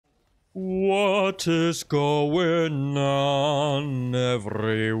What is going on, everyone?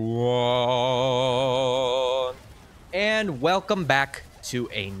 And welcome back to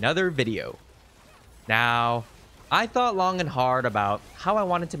another video. Now, I thought long and hard about how I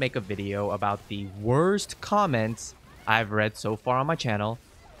wanted to make a video about the worst comments I've read so far on my channel,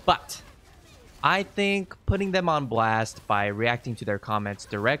 but I think putting them on blast by reacting to their comments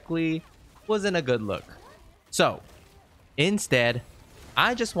directly wasn't a good look. So, instead,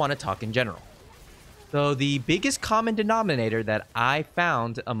 I just want to talk in general. So the biggest common denominator that I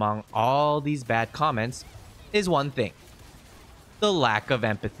found among all these bad comments is one thing: the lack of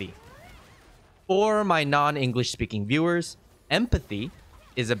empathy. For my non-English speaking viewers, empathy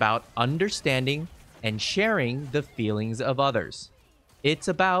is about understanding and sharing the feelings of others. It's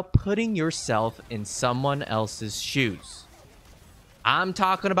about putting yourself in someone else's shoes. I'm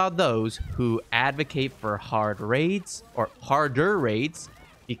talking about those who advocate for hard raids or harder raids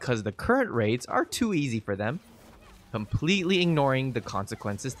because the current raids are too easy for them, completely ignoring the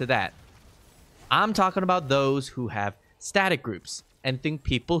consequences to that. I'm talking about those who have static groups and think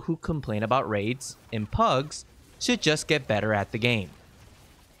people who complain about raids in pugs should just get better at the game.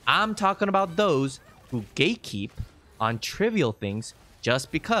 I'm talking about those who gatekeep on trivial things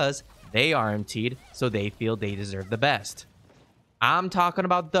just because they RMT'd so they feel they deserve the best. I'm talking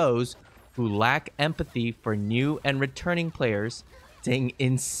about those who lack empathy for new and returning players, saying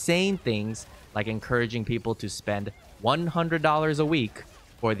insane things like encouraging people to spend $100 a week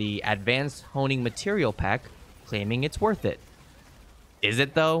for the Advanced Honing Material Pack, claiming it's worth it. Is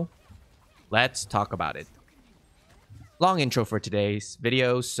it though? Let's talk about it. Long intro for today's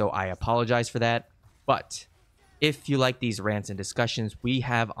video, so I apologize for that. But if you like these rants and discussions we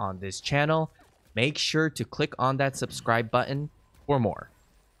have on this channel, make sure to click on that subscribe button for more.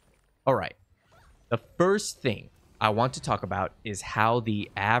 Alright, the first thing I want to talk about is how the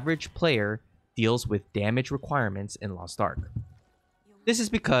average player deals with damage requirements in Lost Ark. This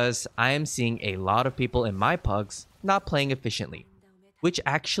is because I am seeing a lot of people in my pugs not playing efficiently, which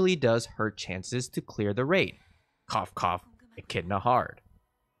actually does hurt chances to clear the raid. Cough cough, echidna hard.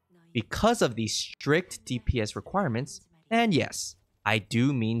 Because of these strict DPS requirements, and yes, I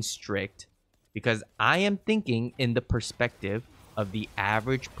do mean strict, because I am thinking in the perspective of the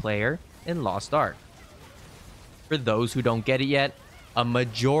average player in Lost Ark. For those who don't get it yet, a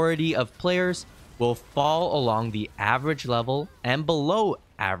majority of players will fall along the average level and below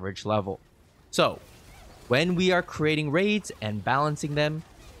average level. So, when we are creating raids and balancing them,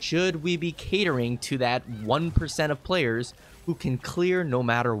 should we be catering to that 1% of players who can clear no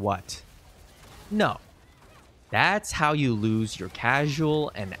matter what? No. That's how you lose your casual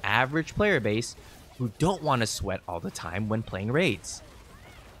and average player base who don't want to sweat all the time when playing raids.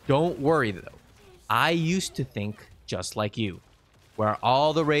 Don't worry though, I used to think just like you, where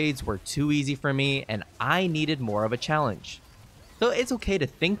all the raids were too easy for me and I needed more of a challenge. So it's okay to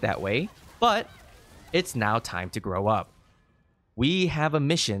think that way, but it's now time to grow up. We have a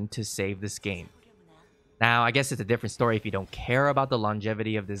mission to save this game. Now, I guess it's a different story if you don't care about the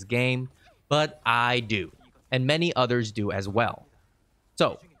longevity of this game, but I do, and many others do as well.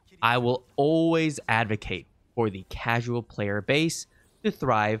 So, I will always advocate for the casual player base to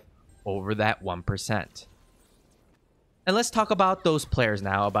thrive over that 1%. And let's talk about those players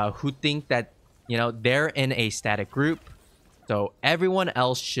now, about who think that, they're in a static group, so everyone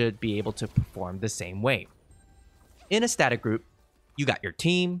else should be able to perform the same way. In a static group, you got your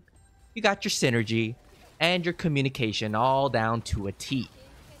team, you got your synergy, and your communication all down to a T.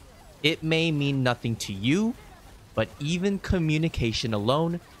 It may mean nothing to you, but even communication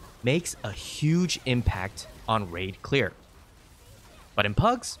alone makes a huge impact on raid clear. But in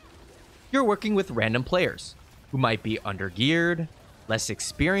pugs, you're working with random players who might be undergeared, less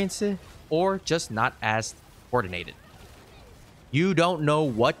experienced, or just not as coordinated. You don't know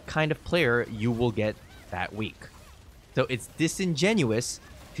what kind of player you will get that week. So it's disingenuous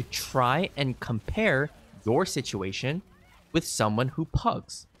to try and compare your situation with someone who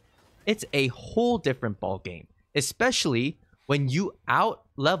pugs. It's a whole different ballgame, especially when you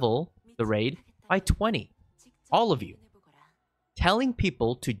out-level the raid by 20. All of you. Telling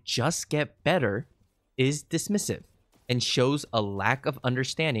people to just get better is dismissive and shows a lack of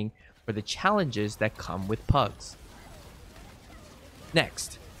understanding for the challenges that come with pugs.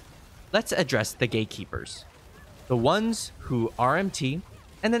 Next, let's address the gatekeepers. The ones who RMT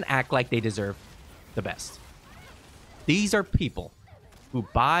and then act like they deserve the best. These are people who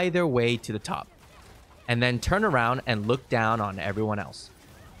buy their way to the top and then turn around and look down on everyone else.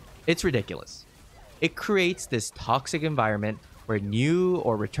 It's ridiculous. It creates this toxic environment where new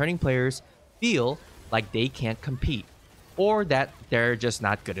or returning players feel like they can't compete or that they're just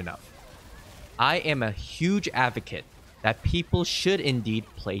not good enough. I am a huge advocate that people should indeed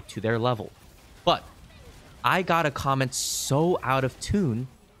play to their level. But I got a comment so out of tune,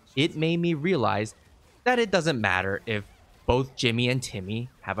 it made me realize that it doesn't matter if both Jimmy and Timmy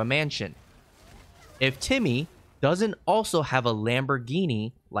have a mansion. If Timmy doesn't also have a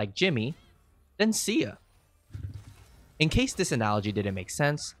Lamborghini like Jimmy, then see ya. In case this analogy didn't make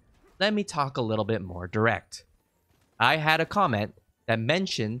sense, let me talk a little bit more direct. I had a comment that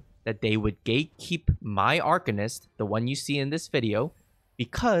mentioned that they would gatekeep my Arcanist, the one you see in this video,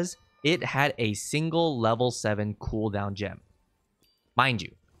 because it had a single level 7 cooldown gem. Mind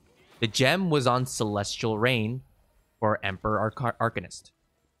you, the gem was on Celestial Reign for Emperor Arcanist.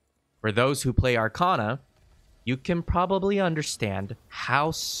 For those who play Arcana, you can probably understand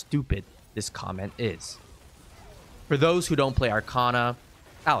how stupid this comment is. For those who don't play Arcana,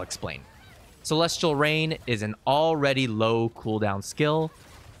 I'll explain. Celestial Reign is an already low cooldown skill,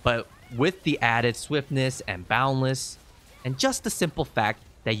 but with the added swiftness and boundless, and just the simple fact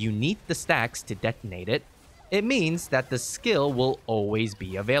that you need the stacks to detonate it, it means that the skill will always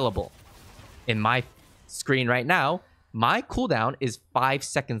be available. In my screen right now, my cooldown is 5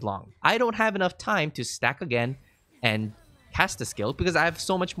 seconds long. I don't have enough time to stack again and cast the skill because I have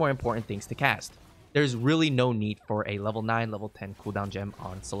so much more important things to cast. There's really no need for a level 9, level 10 cooldown gem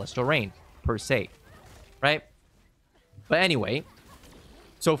on Celestial Reign, per se, right? But anyway,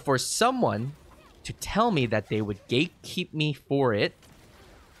 so for someone to tell me that they would gatekeep me for it,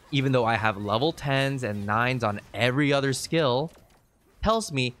 even though I have level 10s and 9s on every other skill,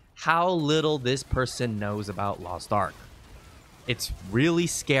 tells me how little this person knows about Lost Ark. It's really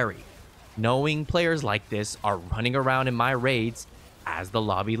scary knowing players like this are running around in my raids as the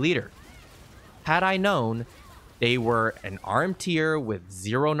lobby leader. Had I known they were an ARM tier with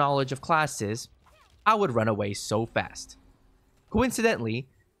zero knowledge of classes, I would run away so fast. Coincidentally,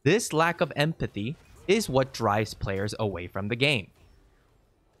 this lack of empathy is what drives players away from the game.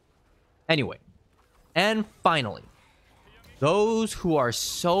 Anyway, and finally, those who are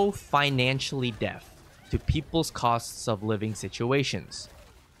so financially deaf to people's costs of living situations.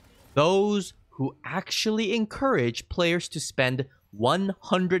 Those who actually encourage players to spend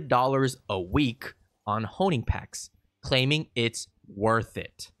 $100 a week on honing packs, claiming it's worth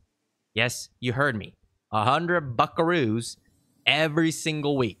it. Yes, you heard me. 100 buckaroos every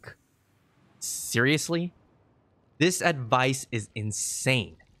single week. Seriously? This advice is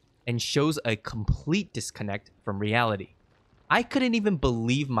insane and shows a complete disconnect from reality. I couldn't even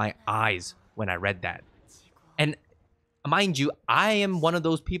believe my eyes when I read that. And mind you, I am one of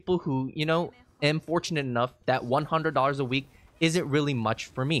those people who, am fortunate enough that $100 a week isn't really much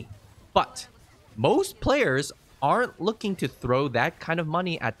for me. But most players aren't looking to throw that kind of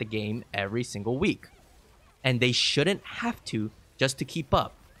money at the game every single week. And they shouldn't have to just to keep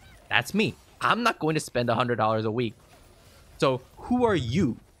up. That's me. I'm not going to spend $100 a week. So who are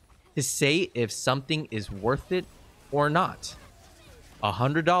you to say if something is worth it or not?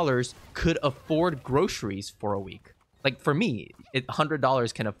 $100 could afford groceries for a week. Like for me,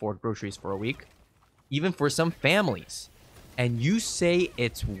 $100 can afford groceries for a week, even for some families. And you say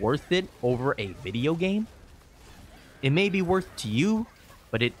it's worth it over a video game? It may be worth to you,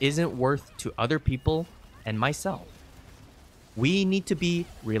 but it isn't worth to other people and myself. We need to be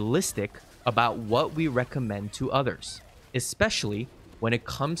realistic about what we recommend to others, especially when it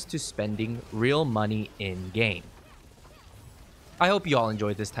comes to spending real money in-game. I hope you all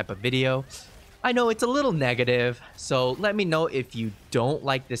enjoyed this type of video. I know it's a little negative, so let me know if you don't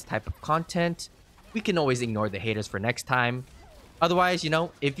like this type of content. We can always ignore the haters for next time. Otherwise,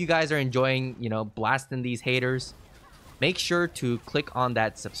 if you guys are enjoying, blasting these haters, make sure to click on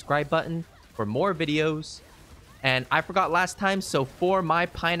that subscribe button for more videos. And I forgot last time, so for my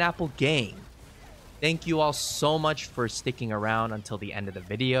Pineapple gang, thank you all so much for sticking around until the end of the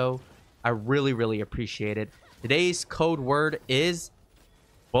video. I really, really appreciate it. Today's code word is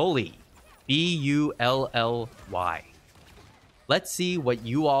bully. B-U-L-L-Y. Let's see what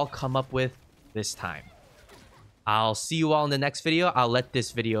you all come up with this time. I'll see you all in the next video. I'll let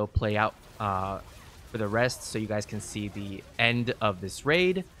this video play out for the rest so you guys can see the end of this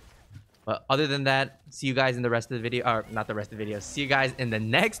raid. But other than that, see you guys in the rest of the video. Or not the rest of the video. See you guys in the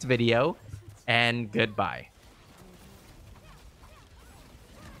next video. And goodbye.